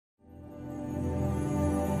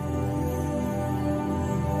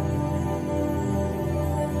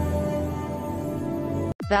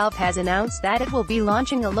Valve has announced that it will be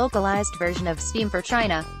launching a localized version of Steam for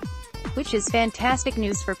China, which is fantastic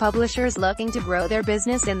news for publishers looking to grow their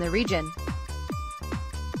business in the region.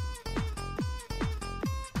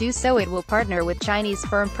 Do so, it will partner with Chinese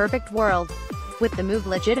firm Perfect World, with the move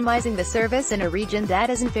legitimizing the service in a region that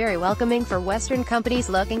isn't very welcoming for Western companies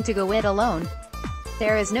looking to go it alone.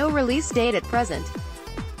 There is no release date at present.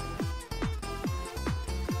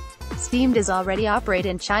 Steam does already operate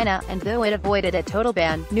in China, and though it avoided a total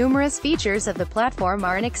ban, numerous features of the platform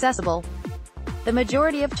are inaccessible. The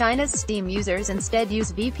majority of China's Steam users instead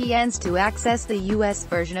use VPNs to access the US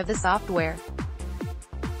version of the software.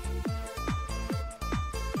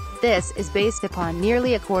 This is based upon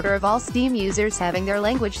nearly a quarter of all Steam users having their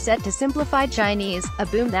language set to simplified Chinese, a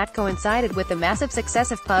boom that coincided with the massive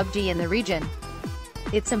success of PUBG in the region.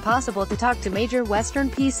 It's impossible to talk to major Western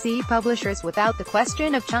PC publishers without the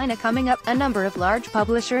question of China coming up. A number of large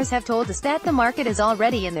publishers have told us that the market is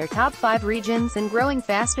already in their top 5 regions and growing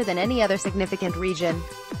faster than any other significant region.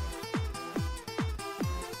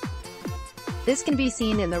 This can be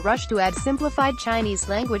seen in the rush to add simplified Chinese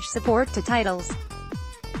language support to titles.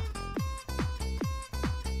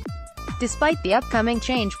 Despite the upcoming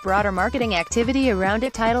change, broader marketing activity around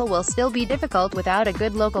a title will still be difficult without a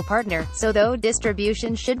good local partner, so though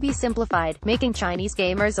distribution should be simplified, making Chinese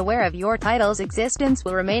gamers aware of your title's existence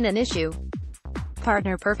will remain an issue.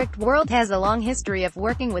 Partner Perfect World has a long history of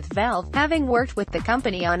working with Valve, having worked with the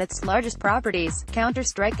company on its largest properties,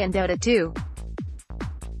 Counter-Strike and Dota 2.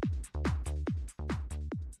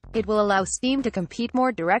 It will allow Steam to compete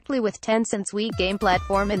more directly with Tencent's Wii game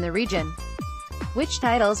platform in the region. Which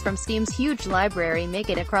titles from Steam's huge library make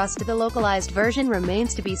it across to the localized version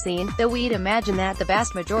remains to be seen, though we'd imagine that the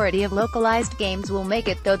vast majority of localized games will make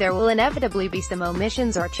it, though there will inevitably be some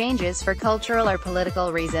omissions or changes for cultural or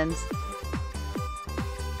political reasons.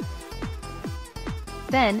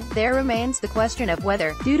 Then, there remains the question of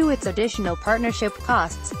whether, due to its additional partnership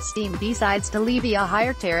costs, Steam decides to levy a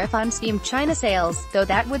higher tariff on Steam China sales, though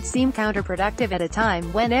that would seem counterproductive at a time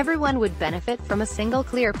when everyone would benefit from a single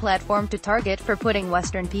clear platform to target for putting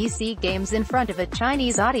Western PC games in front of a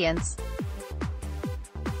Chinese audience.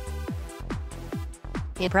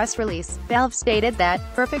 In a press release, Valve stated that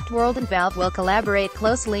Perfect World and Valve will collaborate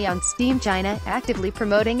closely on Steam China, actively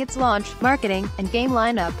promoting its launch, marketing, and game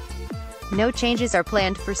lineup. No changes are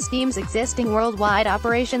planned for Steam's existing worldwide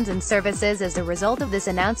operations and services as a result of this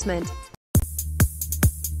announcement.